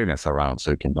of experiments around,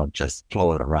 so you cannot just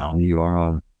float around. You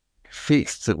are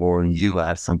fixed, or you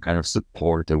have some kind of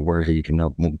support where you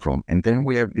cannot move from. And then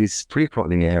we have this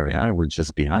free-floating area, which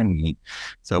is behind me.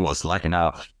 So I was lucky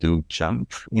enough to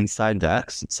jump inside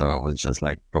that. So I was just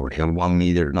like probably 1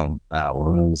 meter,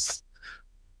 was,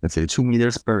 let's say 2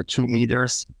 meters per 2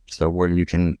 meters. So where you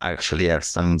can actually have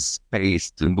some space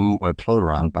to move and float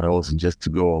around, but also just to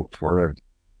go for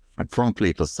a front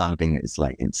flip or something. It's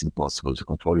impossible to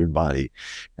control your body.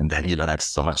 And then you don't have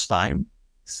so much time.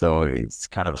 So it's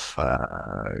kind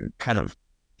of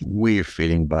weird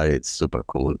feeling, but it's super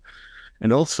cool.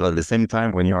 And also at the same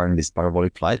time, when you are in this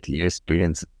parabolic flight, you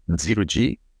experience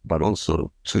 0G, but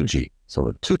also 2G.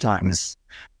 So 2 times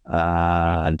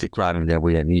the gravity that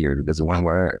we have here, because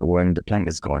when the plane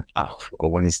is going up or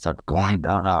when it starts going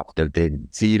down after the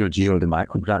 0G or the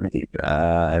microgravity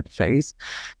phase,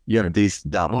 you have this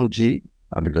double G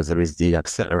because there is the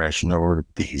acceleration or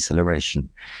deceleration.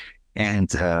 And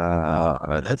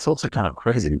that's also kind of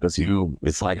crazy because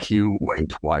it's like you weigh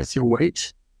twice your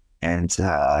weight and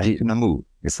you can move.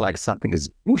 It's like something is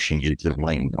pushing you to the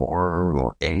plane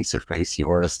or any surface you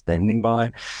are standing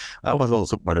by. That was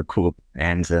also quite cool.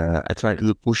 And I tried to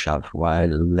do push-up while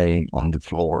laying on the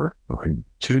floor. Or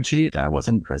 2G, that was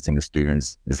an interesting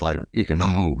experience. It's like you can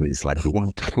move. It's like you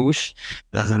want to push.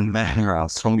 Doesn't matter how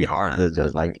strong you are. It's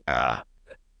just like,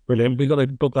 Brilliant. We've got to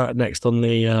book that next on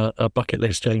the bucket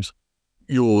list, James.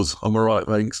 Yours. I'm all right,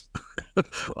 thanks.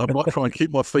 I might try and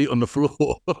keep my feet on the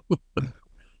floor.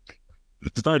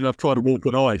 Today I've tried to walk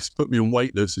on ice. Put me on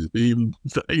weightless. It'd be even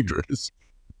dangerous.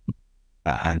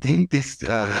 I think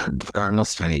there are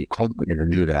not many companies that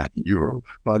do that in Europe.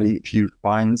 But if you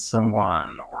find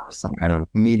someone or some kind of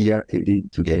media activity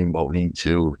to get involved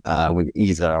into with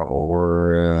ESA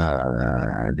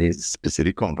or this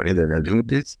specific company that are doing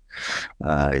this,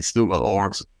 it's doable.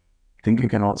 Or I think you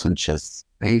can also just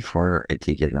pay for a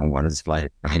ticket and what it's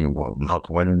like. I mean, well, not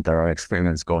when there are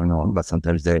experiments going on, but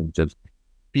sometimes they're just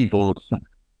people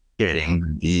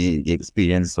getting the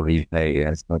experience, so you pay.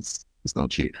 It's not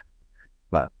cheap,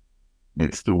 but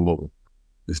it's doable.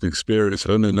 It's an experience,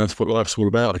 and that's what life's all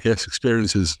about, I guess.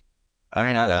 Experiences. I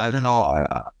mean, I don't know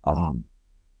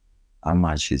how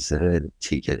much is a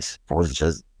ticket for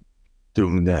just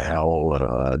doing the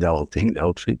whole thing, the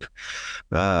whole trip.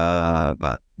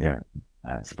 But yeah,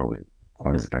 it's probably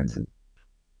quite expensive.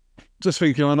 Just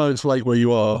thinking, I know it's late where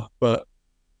you are, but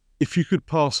if you could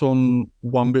pass on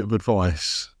one bit of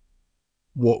advice,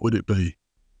 what would it be?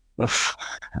 I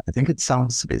think it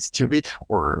sounds a bit stupid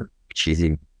or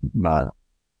cheesy, but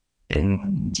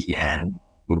in the end,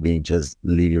 would be just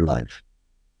live your life.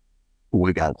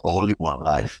 We got only one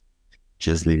life.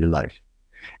 Just live your life.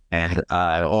 And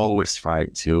I always try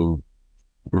to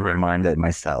remind that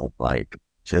myself, like,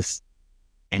 just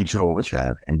enjoy what you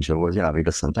have,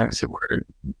 because sometimes we're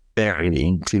buried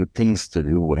into things to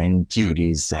do and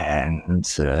duties and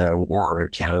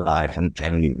work and life and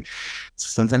family.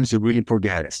 Sometimes you really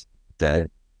forget that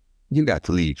you got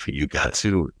to leave. You got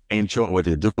to enjoy what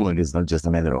you're doing. It's not just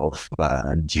a matter of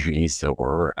duties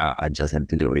or I just have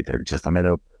to do it. It's just a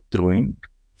matter of doing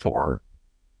for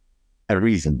a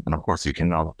reason. And of course, you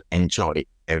cannot enjoy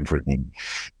everything,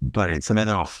 but it's a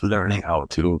matter of learning how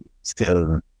to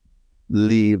still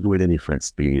live with a different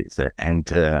spirit. And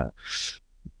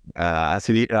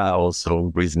actually,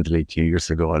 also recently, 2 years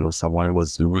ago, I lost someone who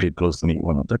was really close to me,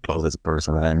 one of the closest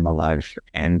person in my life.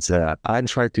 And I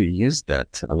try to use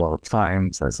that a lot of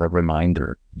times as a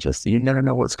reminder. Just, you never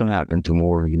know what's going to happen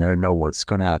tomorrow. You never know what's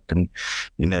going to happen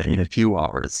in a few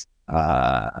hours.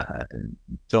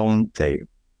 Don't take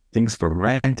things for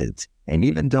granted. And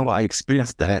even though I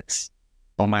experienced that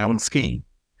on my own skin,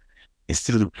 it's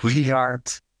still really hard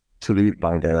to live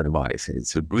by that advice.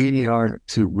 It's really hard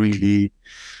to really,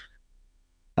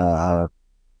 I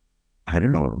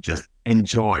don't know, just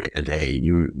enjoy a day.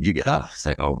 You get up,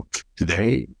 say, oh,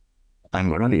 today I'm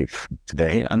going to live.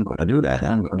 Today I'm going to do that.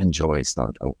 I'm going to enjoy. It's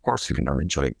not, of course, you cannot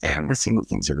enjoy every single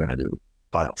thing you're going to do.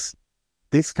 But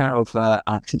this kind of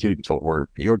attitude toward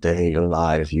your day, your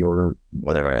life, your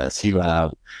whatever else you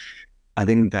have, I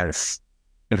think that's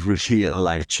really a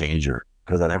life changer.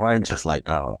 Because otherwise, just like,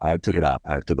 oh, I have to get up,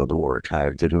 I have to go to work, I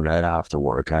have to do that after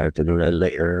work, I have to do that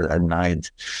later at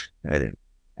night. And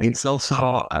it's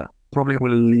also probably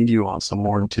will lead you also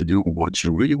more to do what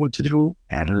you really want to do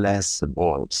and less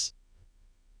what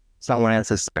someone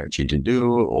else expects you to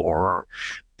do. Or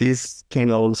this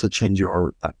can also change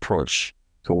your approach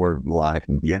toward life.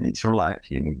 And yeah, it's your life.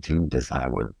 You need to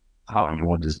decide how you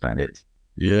want to spend it.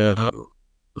 Yeah.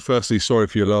 Firstly, sorry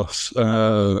for your loss.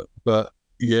 But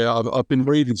yeah, I've been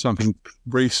reading something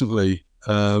recently,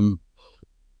 and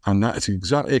that's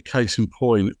exactly a case in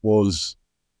point. Was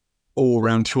all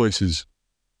around choices,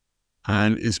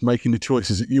 and it's making the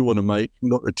choices that you want to make,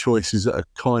 not the choices that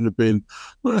have kind of been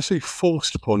not necessarily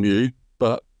forced upon you,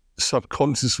 but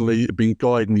subconsciously been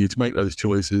guiding you to make those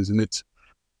choices. And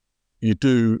you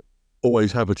do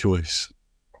always have a choice,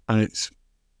 and it's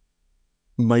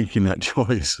making that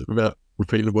choice without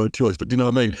repeating the word choice. But do you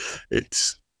know what I mean?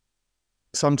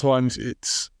 Sometimes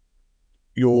it's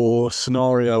your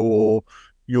scenario, or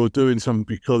you're doing something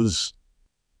because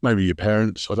maybe your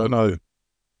parents, I don't know,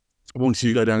 wanted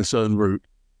you to go down a certain route.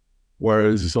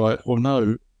 Whereas it's like, well,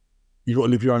 no, you've got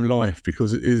to live your own life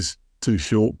because it is too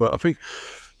short. But I think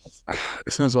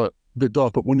it sounds like a bit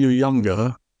dark, but when you're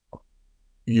younger,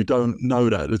 you don't know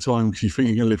that at the time because you think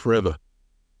you're going to live forever.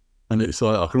 And it's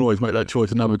like, I can always make that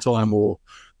choice another time, or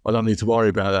I don't need to worry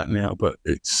about that now. But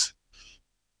it's,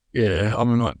 yeah, I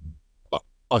mean, like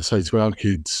I say to our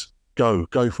kids, go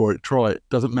for it, try it.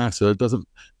 Doesn't matter.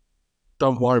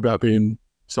 Don't worry about being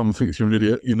someone thinks you're an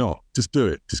idiot. You're not. Just do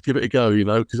it. Just give it a go,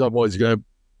 because otherwise you're going to have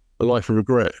a life of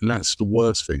regret. And that's the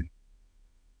worst thing.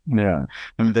 Yeah.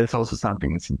 I mean, there's also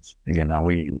something, since, again, now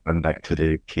we went back to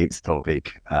the kids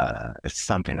topic. It's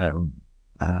something that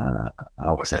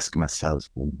I was asking myself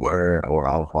where or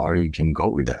how far you can go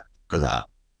with that. Because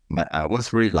I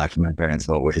was really lucky. My parents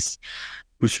always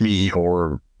pushed me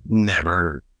or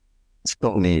never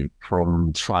stopped me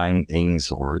from trying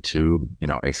things or to,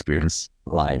 experience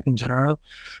life in general.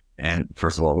 And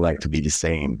first of all, like to be the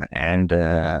same. And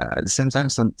at the same time,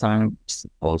 sometimes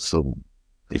also,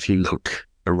 if you look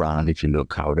around, if you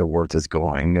look how the world is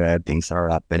going, things are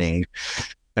happening,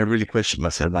 I really question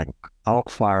myself, like, how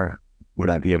far would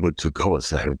I be able to go?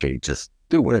 Say, okay, just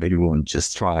do whatever you want,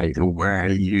 just try. Where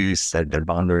you set the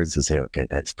boundaries to say, okay,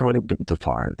 that's probably a bit too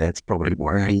far. That's probably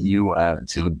where you have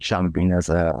to jump in as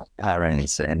a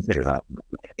parent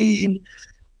and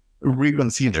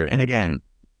reconsider. And again,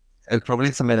 it's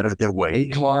probably a matter of the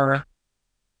way you are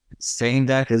saying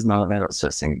that is not a matter of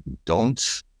saying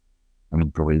don't. I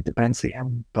mean, probably depends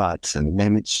again, but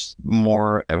maybe it's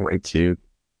more a way to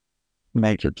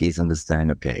make your kids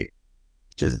understand, okay,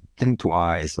 just think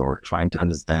twice or trying to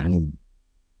understand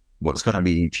what's going to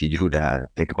be if you do that,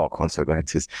 think about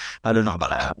consequences. I don't know,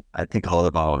 but I think all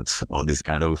about all this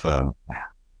kind of,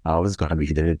 how is going to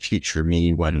be the future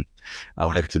me when I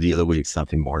would have to deal with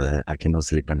something more that I cannot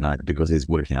sleep at night because it's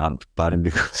working out, but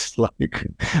because like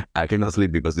I cannot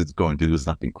sleep because it's going to do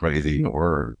something crazy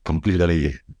or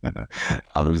completely out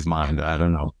of his mind. I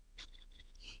don't know.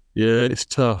 Yeah, it's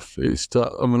tough.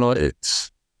 I mean, like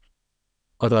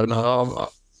I don't know.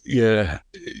 Yeah,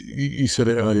 you said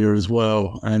it earlier as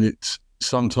well, and it's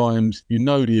sometimes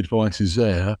the advice is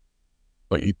there,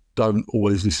 but you don't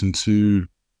always listen to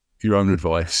your own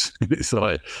advice. It's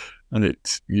like, and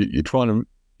you're trying to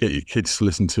get your kids to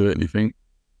listen to it, and you think,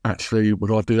 actually,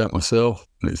 would I do that myself?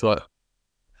 And it's like,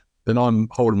 then I'm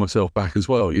holding myself back as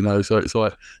well, So it's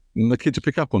like, and the kids will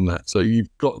pick up on that. So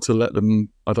you've got to let them.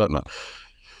 I don't know.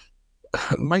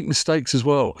 Make mistakes as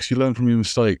well, because you learn from your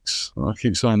mistakes. I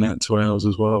keep saying that to ours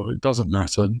as well. It doesn't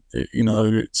matter.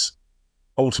 It's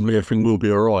ultimately everything will be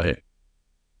all right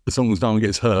as long as no one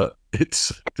gets hurt.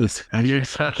 It's just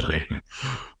exactly.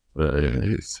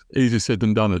 It's easier said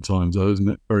than done at times, though, isn't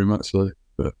it? Very much so.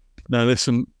 But now,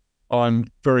 listen,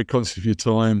 I'm very conscious of your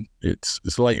time.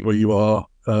 It's late where you are.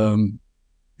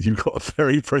 You've got a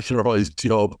very pressurised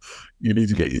job. You need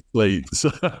to get your sleep.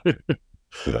 So,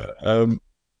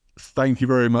 thank you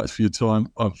very much for your time.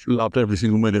 I've loved every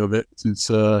single minute of it.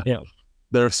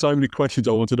 There are so many questions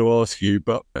I wanted to ask you,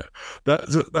 but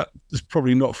that's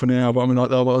probably not for now. But I mean,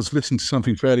 I was listening to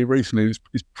something fairly recently.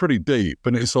 It's pretty deep,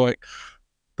 and it's like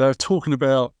they're talking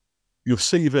about your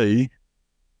CV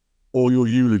or your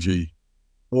eulogy.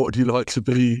 What do you like to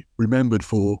be remembered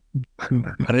for? And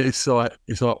it's like,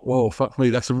 well, fuck me,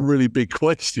 that's a really big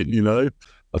question, I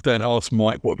don't ask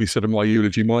Mike what have you said in my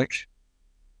eulogy, Mike.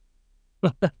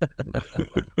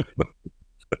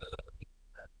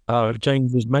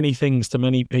 James, there's many things to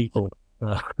many people.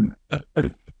 I'm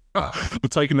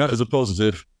taking that as a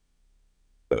positive.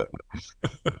 But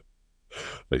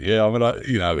yeah, I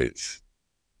mean,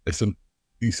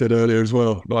 you said earlier as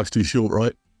well, life's too short,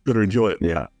 right? Got to enjoy it.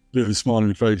 Yeah. Bit of a smile on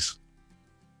your face.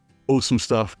 Awesome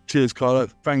stuff. Cheers, Carlo.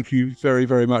 Thank you very,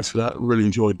 very much for that. Really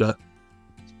enjoyed that.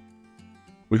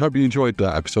 We hope you enjoyed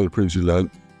that episode of Previously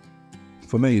Learned.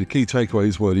 For me, the key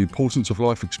takeaways were the importance of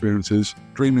life experiences,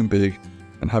 dreaming big,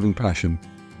 and having passion.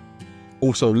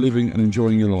 Also living and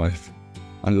enjoying your life,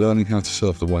 and learning how to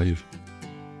surf the wave.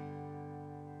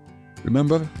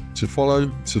 Remember to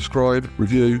follow, subscribe,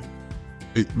 review.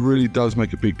 It really does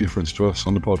make a big difference to us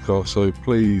on the podcast, so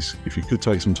please, if you could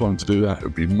take some time to do that, it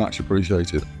would be much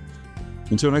appreciated.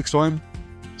 Until next time,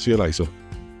 see you later.